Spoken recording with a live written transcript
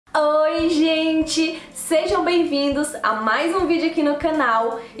Oi, gente! Sejam bem-vindos a mais um vídeo aqui no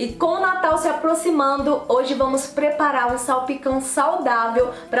canal. E com o Natal se aproximando, hoje vamos preparar um salpicão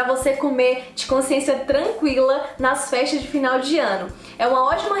saudável para você comer de consciência tranquila nas festas de final de ano. É uma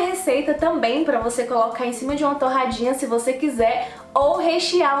ótima receita também para você colocar em cima de uma torradinha se você quiser, ou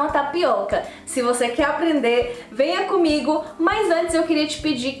rechear uma tapioca. Se você quer aprender, venha comigo, mas antes eu queria te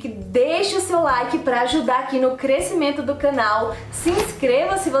pedir que deixe o seu like para ajudar aqui no crescimento do canal. Se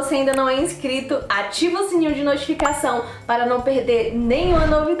inscreva se você ainda não é inscrito, ativa o sininho de notificação para não perder nenhuma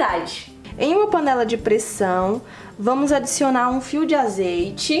novidade. Em uma panela de pressão, vamos adicionar um fio de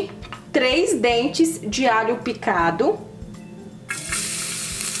azeite, 3 dentes de alho picado,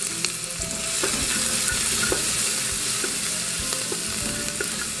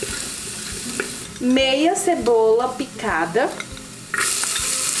 meia cebola picada,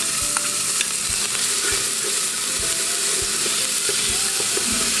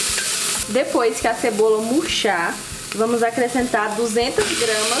 depois que a cebola murchar, vamos acrescentar 200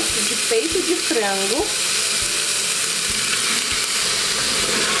 gramas de peito de frango,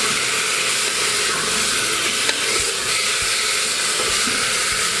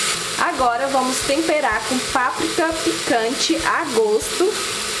 agora vamos temperar com páprica picante a gosto,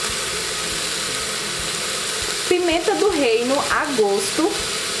 pimenta-do-reino a gosto,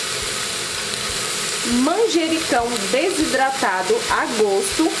 manjericão desidratado a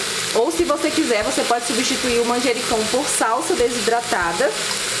gosto, ou se você quiser, você pode substituir o manjericão por salsa desidratada,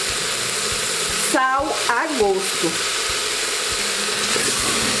 sal a gosto.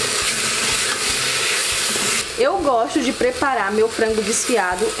 Eu gosto de preparar meu frango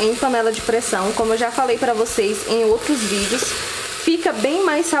desfiado em panela de pressão, como eu já falei pra vocês em outros vídeos. Fica bem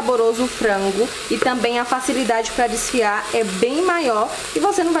mais saboroso o frango e também a facilidade para desfiar é bem maior e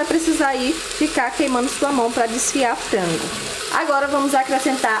você não vai precisar ficar queimando sua mão para desfiar frango. Agora vamos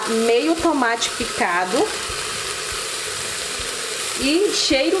acrescentar meio tomate picado e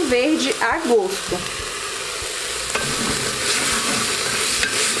cheiro verde a gosto.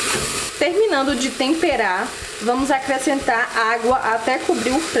 Terminando de temperar, vamos acrescentar água até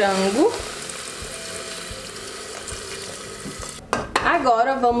cobrir o frango.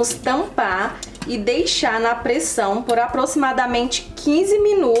 Agora vamos tampar e deixar na pressão por aproximadamente 15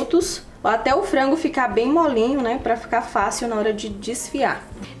 minutos, até o frango ficar bem molinho, né, para ficar fácil na hora de desfiar.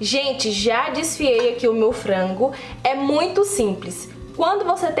 Gente, já desfiei aqui o meu frango, é muito simples. Quando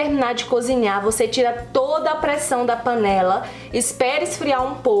você terminar de cozinhar, você tira toda a pressão da panela, espere esfriar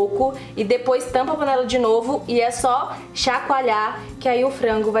um pouco e depois tampa a panela de novo e é só chacoalhar que aí o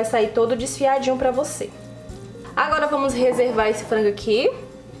frango vai sair todo desfiadinho para você. Agora vamos reservar esse frango aqui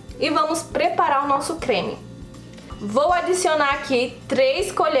e vamos preparar o nosso creme. Vou adicionar aqui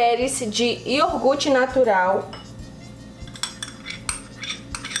 3 colheres de iogurte natural.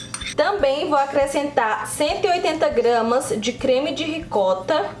 Também vou acrescentar 180 gramas de creme de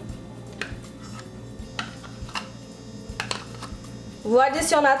ricota. Vou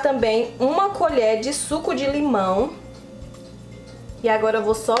adicionar também 1 colher de suco de limão. E agora eu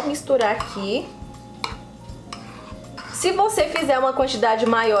vou só misturar aqui. Se você fizer uma quantidade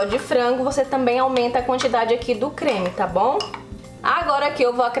maior de frango, você também aumenta a quantidade aqui do creme, tá bom? Agora aqui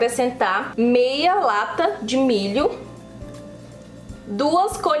eu vou acrescentar meia lata de milho,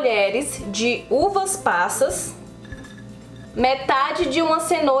 2 colheres de uvas-passas, metade de uma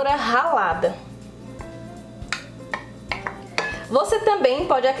cenoura ralada. Você também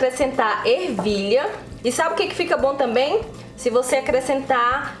pode acrescentar ervilha. E sabe o que fica bom também? Se você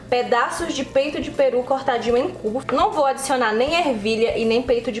acrescentar pedaços de peito de peru cortadinho em cubos. Não vou adicionar nem ervilha e nem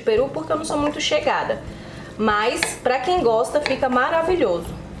peito de peru porque eu não sou muito chegada. Mas pra quem gosta fica maravilhoso.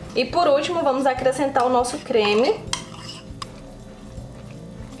 E por último vamos acrescentar o nosso creme.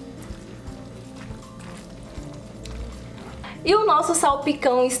 E o nosso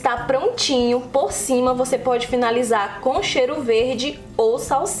salpicão está prontinho. Por cima você pode finalizar com cheiro verde ou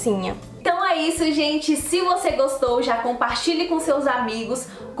salsinha. Então é isso, gente. Se você gostou, já compartilhe com seus amigos.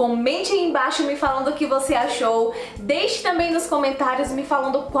 Comente aí embaixo me falando o que você achou. Deixe também nos comentários me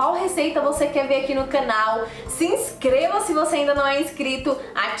falando qual receita você quer ver aqui no canal. Se inscreva se você ainda não é inscrito.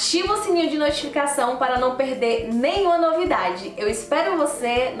 Ativa o sininho de notificação para não perder nenhuma novidade. Eu espero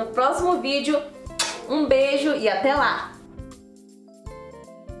você no próximo vídeo. Um beijo e até lá!